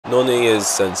Noni is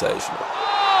sensational.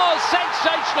 Oh,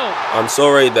 sensational! I'm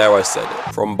sorry, there I said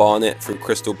it. From Barnet through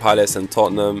Crystal Palace and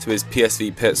Tottenham to his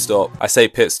PSV pit stop. I say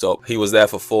pit stop, he was there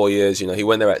for 4 years, you know, he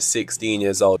went there at 16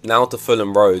 years old. Now to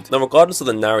Fulham Road. Now, regardless of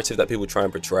the narrative that people try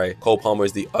and portray, Cole Palmer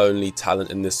is the only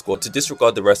talent in this squad. To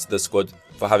disregard the rest of the squad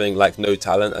for having like no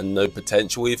talent and no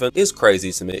potential even is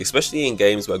crazy to me, especially in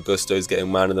games where Gusto is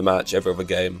getting man of the match every other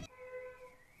game.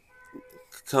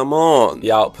 Come on.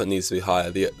 The output needs to be higher.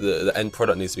 The end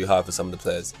product needs to be higher for some of the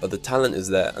players. But the talent is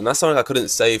there. And that's something I couldn't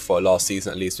say for last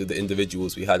season, at least with the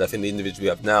individuals we had. I think the individuals we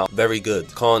have now, very good.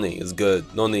 Carney is good.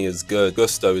 Noni is good.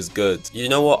 Gusto is good. You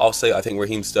know what? I'll say I think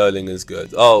Raheem Sterling is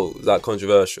good. Oh, is that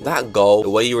controversial? That goal, the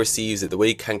way he receives it, the way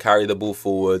he can carry the ball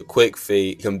forward, quick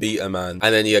feet, he can beat a man.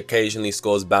 And then he occasionally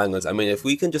scores bangers. I mean, if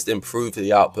we can just improve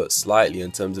the output slightly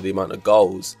in terms of the amount of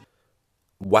goals,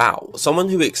 wow, someone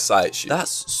who excites you.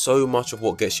 That's so much of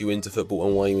what gets you into football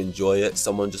and why you enjoy it.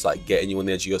 Someone just like getting you on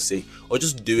the edge of your seat, or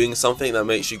just doing something that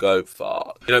makes you go,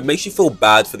 fuck. You know, it makes you feel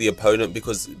bad for the opponent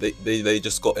because they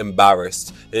just got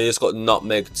embarrassed. They just got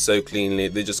nutmegged so cleanly.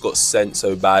 They just got sent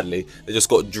so badly. They just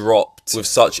got dropped with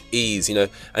such ease, you know,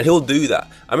 and he'll do that.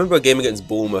 I remember a game against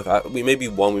Bournemouth. We maybe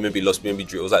won, we maybe lost, we maybe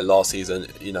drew. It was like last season,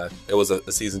 you know, it was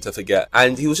a season to forget.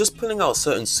 And he was just pulling out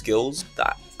certain skills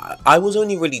that I was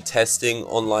only really testing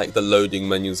on like the loading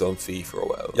menus on FIFA for a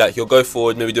while. Yeah, he'll go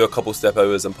forward, maybe do a couple step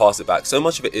overs and pass it back. So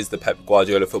much of it is the Pep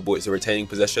Guardiola football. It's a retaining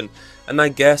possession, and I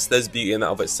guess there's beauty in that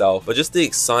of itself. But just the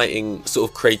exciting sort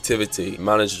of creativity,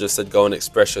 manager just said go and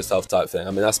express yourself type thing. I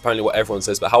mean, that's apparently what everyone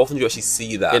says, but how often do you actually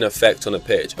see that in effect on a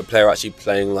pitch? A player actually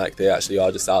playing like they actually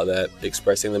are just out there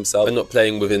expressing themselves and not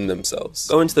playing within themselves.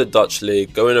 Going to the Dutch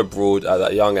league, going abroad at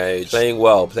that young age, playing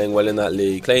well in that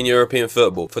league, playing European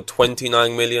football for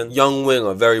 29 million. Young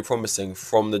winger, very promising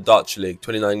from the Dutch league,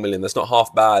 29 million. That's not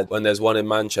half bad when there's one in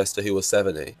Manchester who was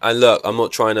 70. And look, I'm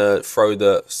not trying to throw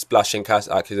the splashing cash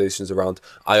accusations around.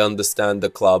 I understand the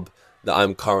club that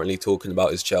I'm currently talking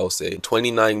about is Chelsea.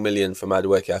 29 million for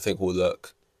Madueke I think will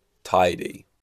look tidy.